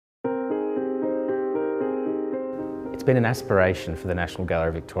It's been an aspiration for the National Gallery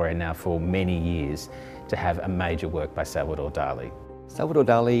of Victoria now for many years to have a major work by Salvador Dalí. Salvador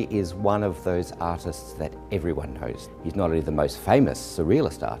Dalí is one of those artists that everyone knows. He's not only the most famous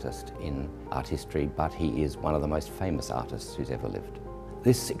Surrealist artist in art history, but he is one of the most famous artists who's ever lived.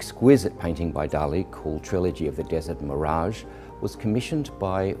 This exquisite painting by Dalí, called Trilogy of the Desert Mirage, was commissioned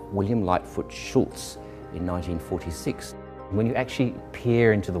by William Lightfoot Schultz in 1946. When you actually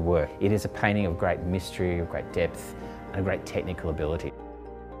peer into the work, it is a painting of great mystery, of great depth, and great technical ability.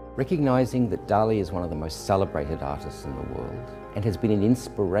 Recognising that Dalí is one of the most celebrated artists in the world and has been an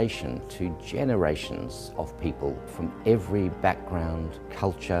inspiration to generations of people from every background,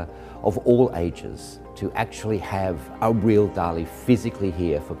 culture, of all ages, to actually have a real Dalí physically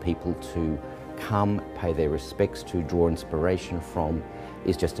here for people to come, pay their respects to, draw inspiration from,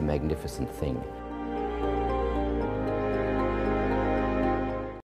 is just a magnificent thing.